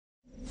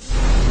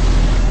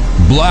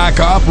Black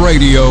Op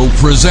Radio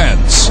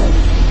presents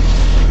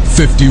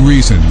 50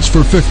 Reasons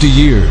for 50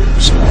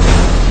 Years.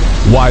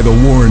 Why the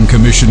Warren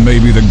Commission may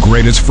be the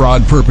greatest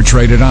fraud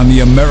perpetrated on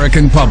the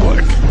American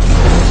public.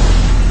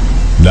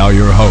 Now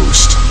your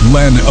host,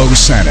 Len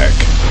Osanek.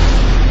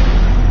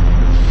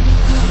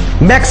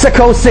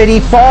 Mexico City,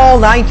 fall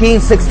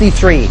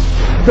 1963.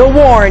 The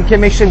Warren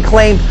Commission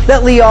claimed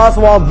that Lee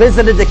Oswald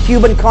visited the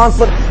Cuban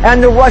consulate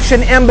and the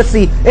Russian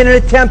embassy in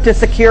an attempt to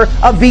secure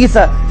a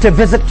visa to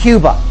visit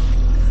Cuba.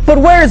 But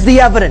where's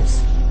the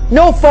evidence?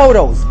 No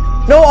photos,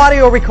 no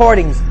audio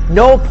recordings,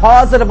 no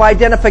positive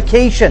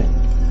identification.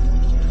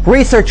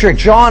 Researcher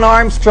John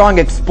Armstrong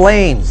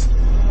explains.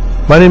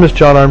 My name is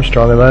John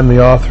Armstrong, and I'm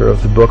the author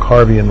of the book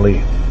Harvey and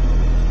Lee.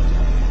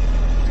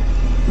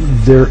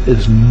 There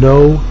is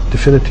no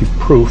definitive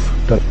proof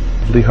that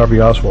Lee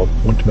Harvey Oswald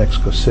went to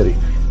Mexico City.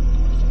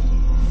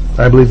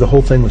 I believe the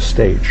whole thing was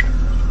staged.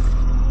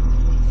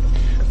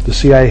 The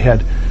CIA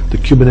had the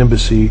Cuban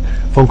embassy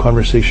phone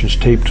conversations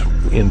taped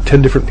in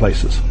 10 different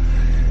places.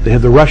 They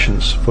had the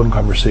Russians' phone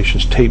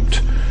conversations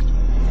taped.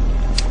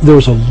 There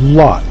was a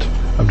lot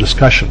of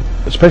discussion,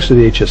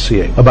 especially the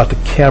HSCA, about the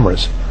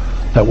cameras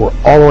that were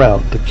all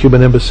around the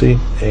Cuban embassy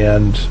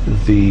and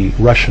the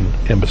Russian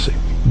embassy.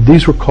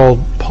 These were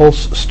called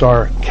pulse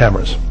star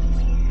cameras.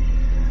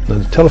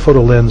 And the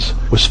telephoto lens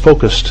was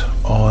focused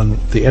on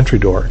the entry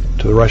door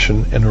to the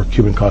Russian and or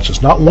Cuban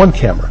consulates. Not one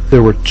camera.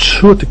 There were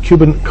 2 at the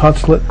Cuban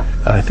consulate,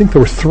 and I think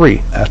there were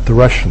 3 at the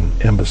Russian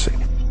embassy.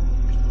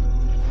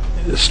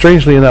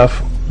 Strangely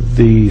enough,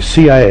 the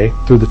CIA,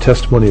 through the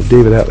testimony of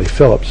David Atlee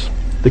Phillips,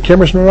 the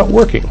cameras were not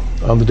working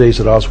on the days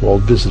that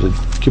Oswald visited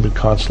the Cuban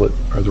consulate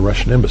or the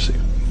Russian embassy.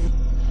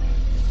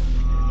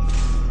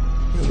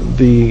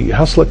 The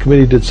House Select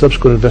Committee did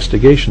subsequent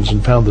investigations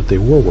and found that they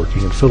were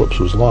working, and Phillips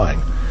was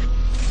lying.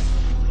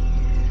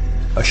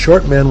 A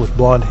short man with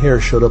blonde hair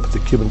showed up at the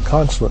Cuban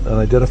consulate and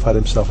identified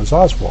himself as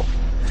Oswald.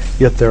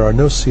 Yet there are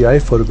no CIA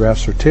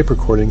photographs or tape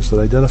recordings that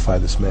identify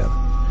this man.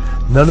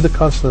 None of the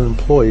consulate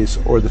employees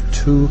or the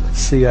 2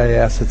 CIA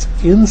assets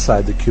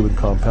inside the Cuban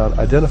compound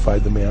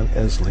identified the man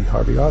as Lee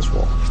Harvey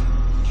Oswald.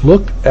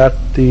 Look at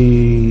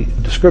the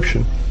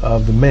description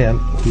of the man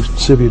who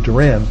Sylvia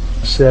Duran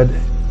said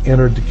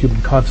entered the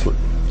Cuban consulate.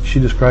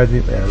 She described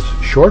him as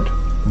short,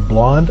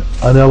 blonde,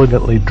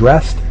 unelegantly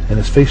dressed, and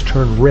his face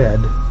turned red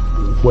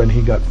when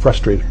he got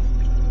frustrated.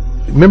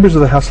 Members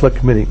of the House Select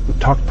Committee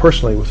talked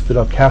personally with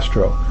Fidel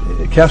Castro.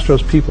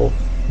 Castro's people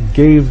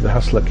gave the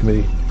House Select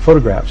Committee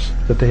photographs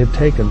that they had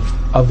taken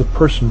of the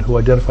person who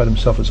identified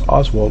himself as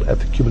Oswald at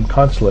the Cuban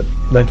consulate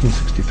in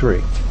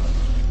 1963.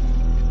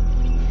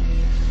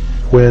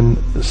 When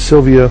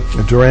Sylvia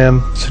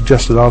Duran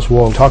suggested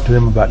Oswald talk to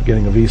him about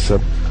getting a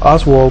visa,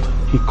 Oswald,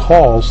 he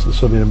calls the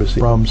Soviet embassy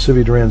from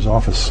Sylvia Duran's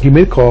office. He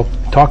made a call,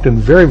 talked in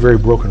very, very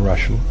broken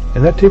Russian,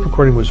 and that tape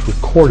recording was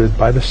recorded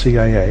by the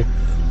CIA.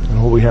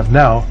 And what we have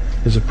now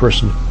is a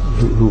person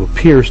who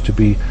appears to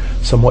be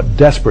somewhat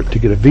desperate to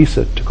get a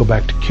visa to go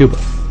back to Cuba.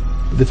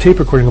 The tape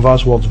recording of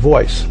Oswald's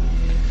voice,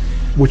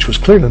 which was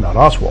clearly not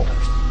Oswald.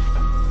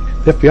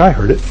 The FBI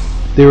heard it.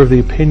 They were of the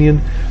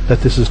opinion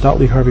that this is not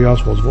Lee Harvey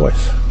Oswald's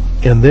voice.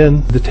 And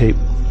then the tape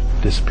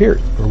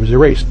disappeared or was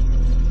erased.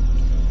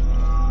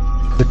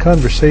 The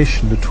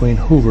conversation between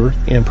Hoover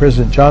and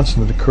President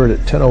Johnson that occurred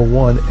at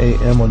 10:01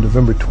 a.m. on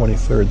November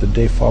 23rd, the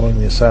day following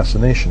the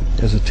assassination,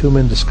 as the 2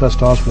 men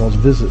discussed Oswald's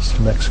visits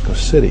to Mexico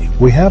City.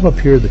 We have up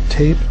here the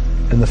tape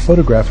and the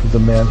photograph of the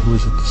man who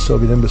was at the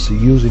Soviet embassy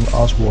using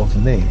Oswald's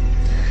name.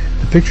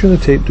 The picture and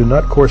the tape do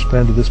not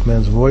correspond to this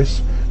man's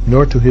voice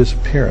nor to his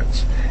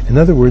appearance. In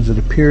other words, it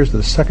appears that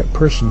a second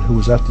person who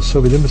was at the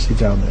Soviet embassy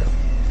down there.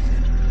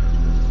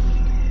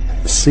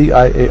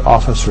 CIA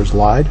officers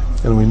lied,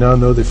 and we now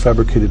know they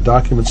fabricated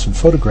documents and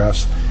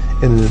photographs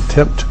in an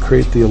attempt to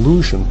create the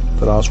illusion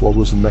that Oswald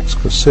was in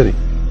Mexico City.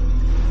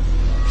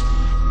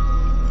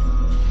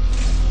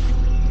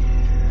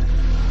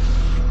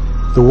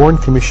 The Warren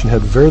Commission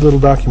had very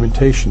little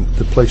documentation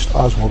that placed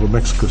Oswald in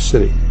Mexico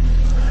City,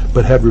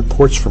 but had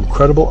reports from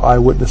credible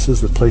eyewitnesses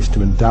that placed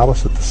him in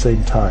Dallas at the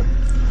same time.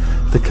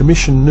 The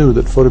Commission knew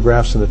that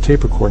photographs and a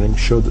tape recording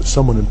showed that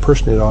someone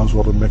impersonated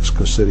Oswald in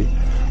Mexico City,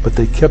 but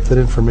they kept that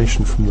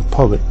information from the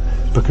public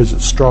because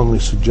it strongly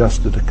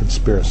suggested a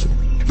conspiracy.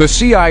 The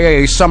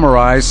CIA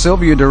summarized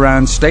Sylvia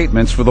Duran's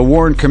statements for the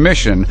Warren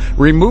Commission,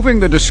 removing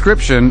the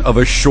description of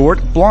a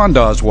short, blonde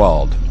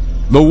Oswald.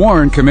 The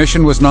Warren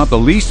Commission was not the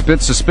least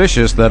bit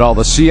suspicious that all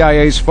the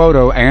CIA's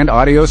photo and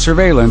audio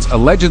surveillance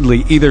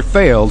allegedly either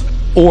failed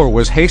or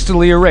was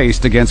hastily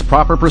erased against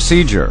proper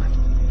procedure.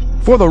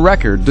 For the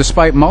record,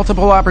 despite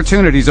multiple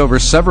opportunities over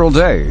several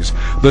days,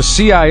 the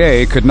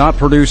CIA could not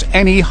produce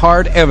any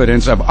hard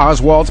evidence of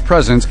Oswald's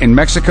presence in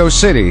Mexico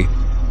City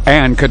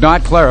and could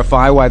not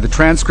clarify why the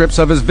transcripts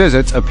of his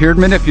visits appeared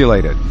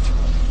manipulated.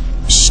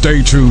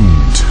 Stay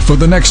tuned for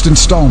the next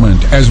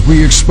installment as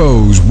we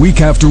expose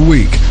week after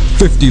week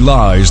 50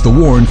 lies the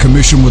Warren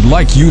Commission would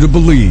like you to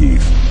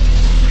believe.